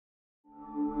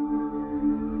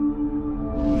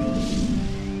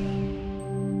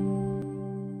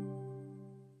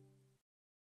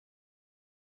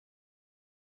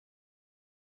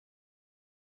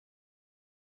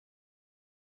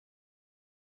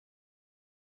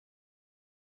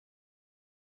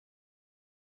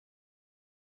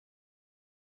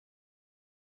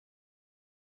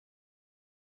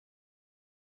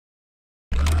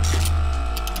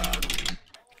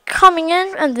Coming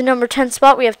in at the number 10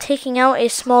 spot, we have Taking Out a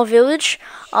Small Village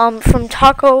from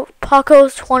Taco Paco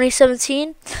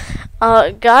 2017.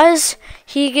 Guys,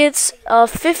 he gets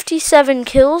 57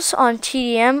 kills on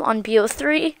TDM on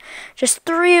BO3, just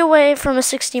 3 away from a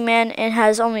 60-man, and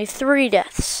has only 3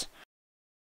 deaths.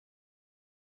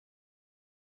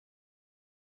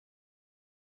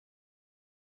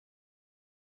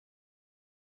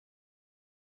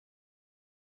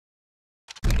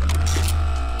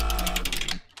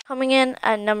 Coming in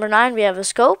at number 9, we have a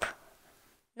scope.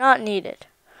 Not needed.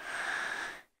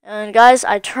 And guys,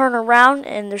 I turn around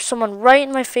and there's someone right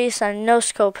in my face, and I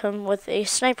no-scope him with a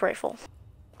sniper rifle.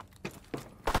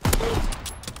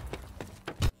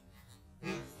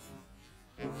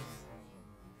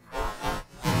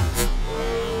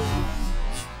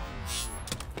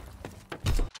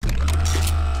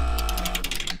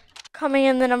 Coming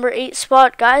in the number 8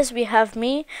 spot, guys, we have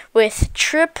me with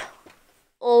triple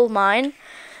mine.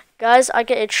 Guys, I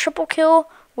get a triple kill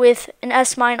with an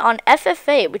S-mine on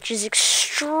FFA, which is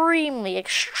extremely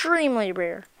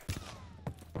rare.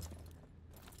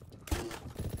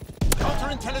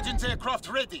 Counterintelligence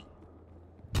aircraft ready.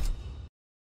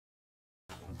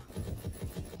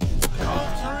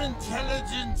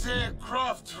 Counterintelligence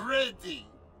aircraft ready.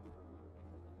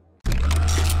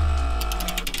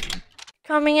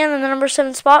 Coming in the number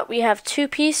 7 spot, we have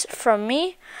 2-piece from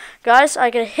me. Guys, I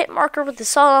get a hit marker with the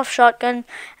sawed-off shotgun,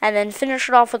 and then finish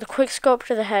it off with a quick scope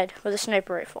to the head with a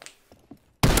sniper rifle.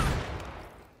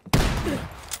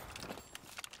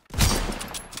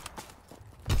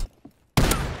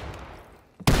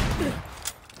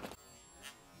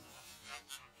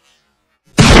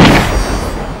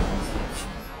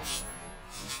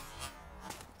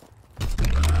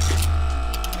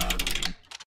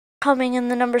 Coming in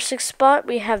the number 6 spot,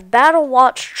 we have Battle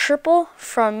Watch triple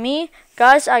from me.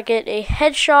 Guys, I get a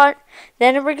headshot,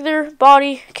 then a regular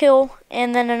body kill,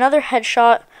 and then another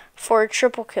headshot for a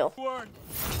triple kill.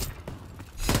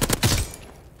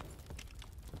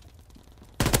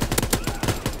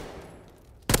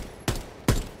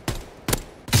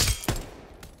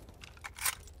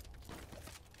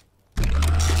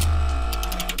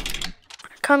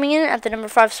 Coming in at the number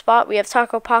 5 spot, we have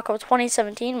Taco Paco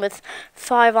 2017 with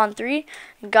 5-on-3.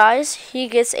 Guys, he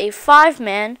gets a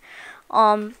 5-man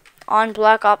on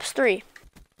Black Ops 3.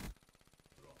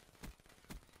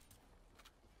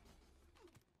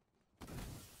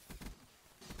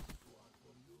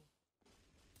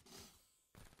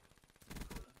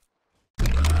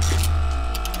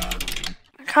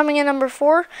 Coming in number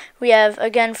 4, we have,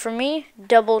 again for me,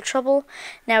 Double Trouble.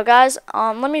 Now guys,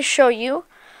 let me show you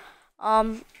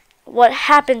what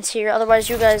happens here, otherwise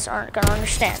you guys aren't gonna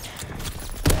understand.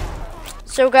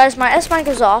 So guys, my S-mine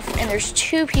goes off and there's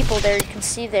 2 people there, you can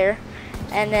see there,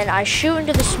 and then I shoot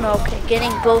into the smoke,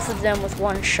 getting both of them with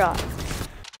 1 shot.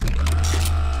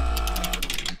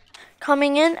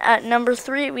 Coming in at number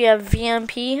 3, we have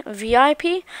VMP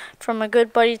VIP from my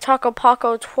good buddy Taco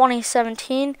Paco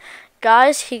 2017.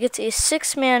 Guys, he gets a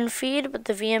 6-man feed with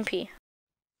the VMP.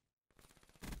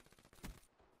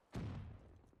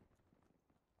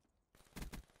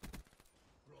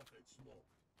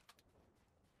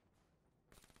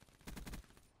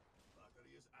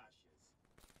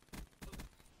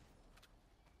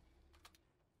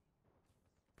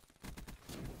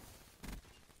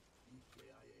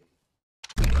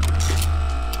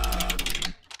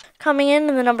 Coming in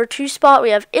the number 2 spot,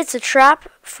 we have It's a Trap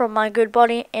from my good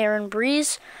buddy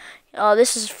Aronbrezze.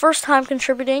 This is his first time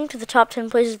contributing to the top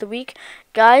 10 plays of the week.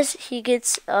 Guys, he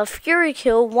gets a Fury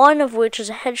kill, one of which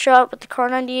is a headshot with the Kar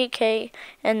 98K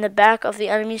in the back of the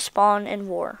enemy spawn in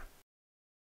War.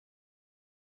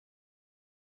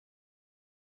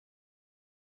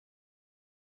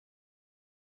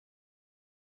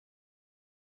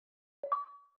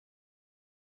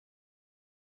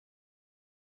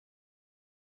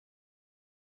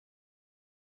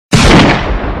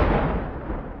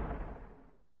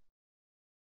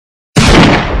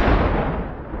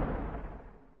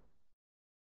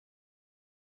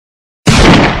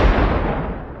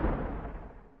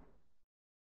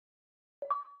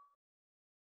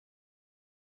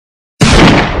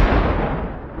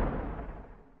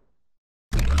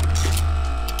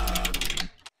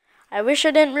 I wish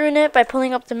I didn't ruin it by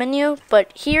pulling up the menu,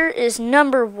 but here is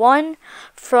number 1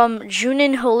 from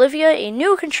JuninhoLivia, a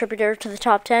new contributor to the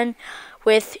top 10,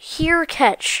 with Here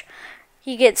Catch.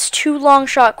 He gets 2 long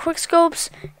shot quickscopes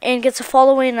and gets a fall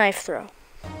away knife throw.